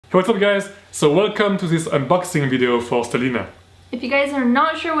Hey, what's up guys? So welcome to this unboxing video for Stellina. If you guys are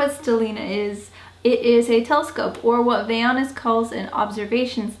not sure what Stellina is, it is a telescope, or what Vaonis calls an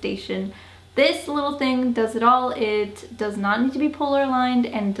observation station. This little thing does it all. It does not need to be polar aligned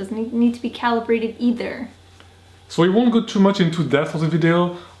and it doesn't need to be calibrated either. So we won't go too much into depth of the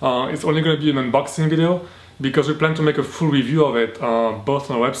video. It's only going to be an unboxing video because we plan to make a full review of it both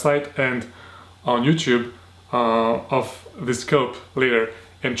on our website and on YouTube of the scope later,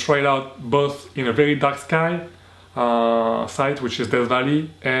 and try it out both in a very dark sky site, which is Death Valley,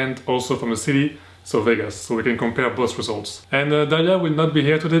 and also from the city, so Vegas, so we can compare both results. And Dalia will not be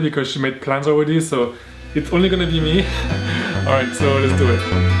here today because she made plans already, so it's only gonna be me. Alright, so let's do it.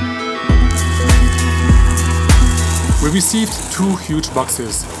 We received two huge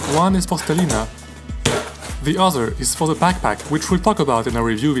boxes. One is for Stellina, the other is for the backpack, which we'll talk about in our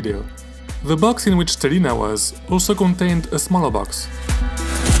review video. The box in which Stellina was also contained a smaller box.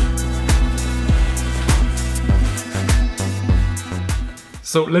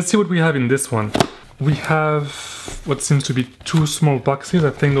 So let's see what we have in this one. We have what seems to be two small boxes. I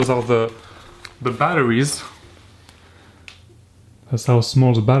think those are the batteries. That's how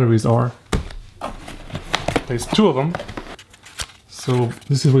small the batteries are. There's two of them. So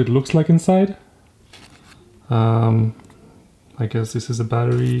this is what it looks like inside. I guess this is a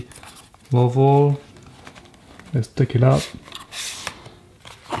battery level. Let's take it out.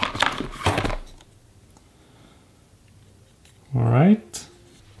 All right.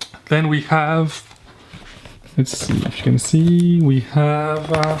 Then we have, let's see if you can see, we have,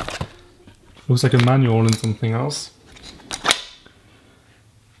 looks like a manual and something else.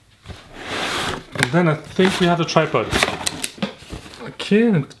 And then I think we have a tripod. Okay,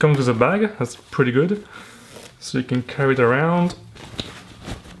 it comes with a bag, that's pretty good. So you can carry it around.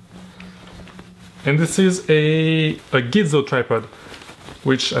 And this is a Gizzo tripod,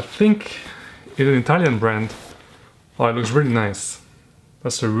 which I think is an Italian brand. Oh, it looks really nice.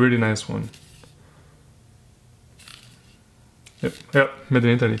 That's a really nice one. Yep, made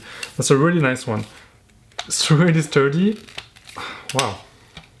in Italy. That's a really nice one. It's really sturdy. Wow.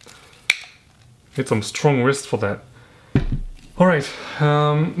 Need some strong wrist for that. Alright,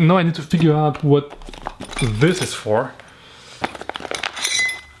 now I need to figure out what this is for.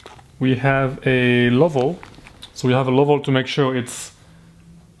 We have a level. So we have a level to make sure it's,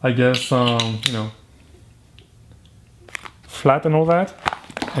 I guess, you know, flat and all that.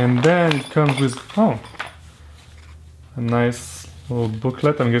 And then it comes with, oh, a nice little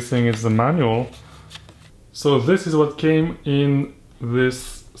booklet. I'm guessing it's the manual. So this is what came in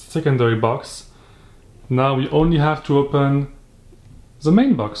this secondary box. Now we only have to open the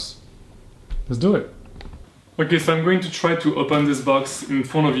main box. Let's do it. Okay, so I'm going to try to open this box in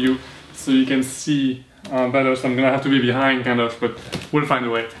front of you so you can see better. So I'm gonna have to be behind kind of, but we'll find a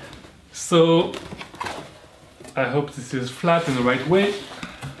way. So I hope this is flat in the right way.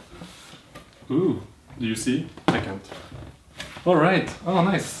 Ooh, do you see? I can't. Alright, oh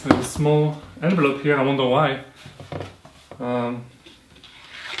nice. There's a small envelope here, I wonder why.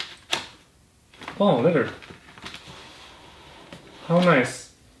 Oh, letter. How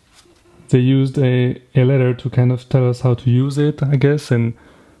nice. They used a letter to kind of tell us how to use it, I guess, and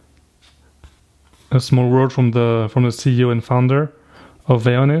a small word from the CEO and founder of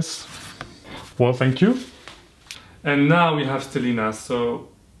Vaonis. Well, thank you. And now we have Stellina, so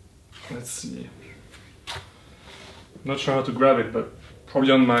let's see. Not sure how to grab it, but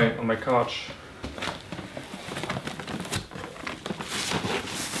probably on my couch.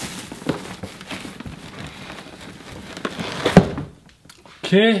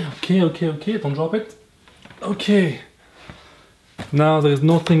 Okay, don't drop it. Okay. Now there's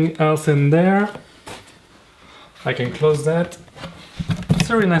nothing else in there. I can close that. It's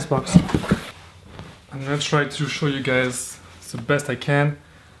a really nice box. I'm gonna try to show you guys the best I can.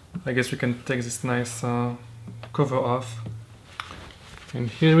 I guess we can take this nice cover off. And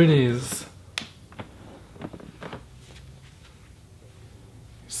here it is.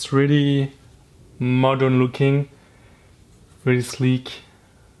 It's really modern looking, really sleek.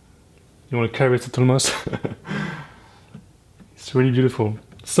 You want to carry it almost. It's really beautiful.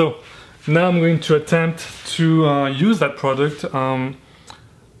 So now I'm going to attempt to use that product. I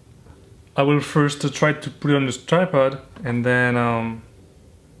will first try to put it on this tripod, and then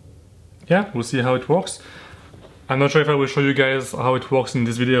yeah, we'll see how it works. I'm not sure if I will show you guys how it works in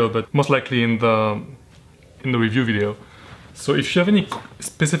this video, but most likely in the review video. So if you have any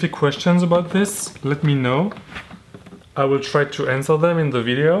specific questions about this, let me know. I will try to answer them in the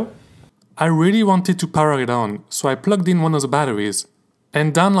video. I really wanted to power it on, so I plugged in one of the batteries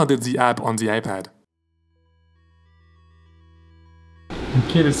and downloaded the app on the iPad.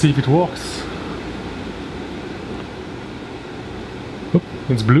 Okay, let's see if it works. Oop,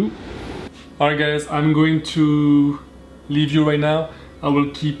 it's blue. Alright guys, I'm going to leave you right now. I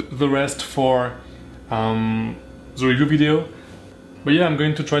will keep the rest for the review video. But yeah, I'm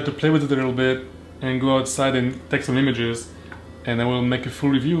going to try to play with it a little bit and go outside and take some images, and I will make a full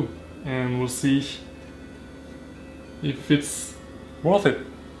review and we'll see if it's worth it.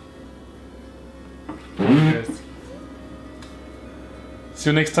 Yes. See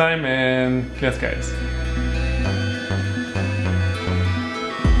you next time, and yes guys.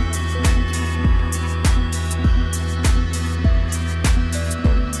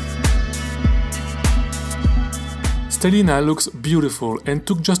 Stellina looks beautiful and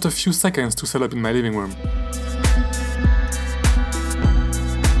took just a few seconds to set up in my living room.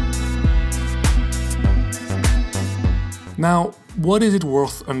 Now, what is it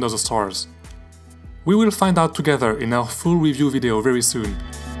worth under the stars? We will find out together in our full review video very soon.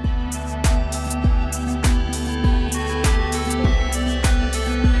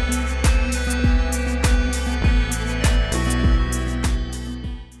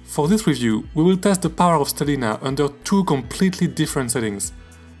 For this review, we will test the power of Stellina under two completely different settings.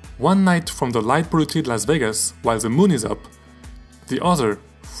 One night from the light-polluted Las Vegas while the moon is up, the other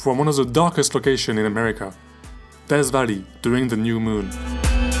from one of the darkest locations in America, Death Valley during the new moon.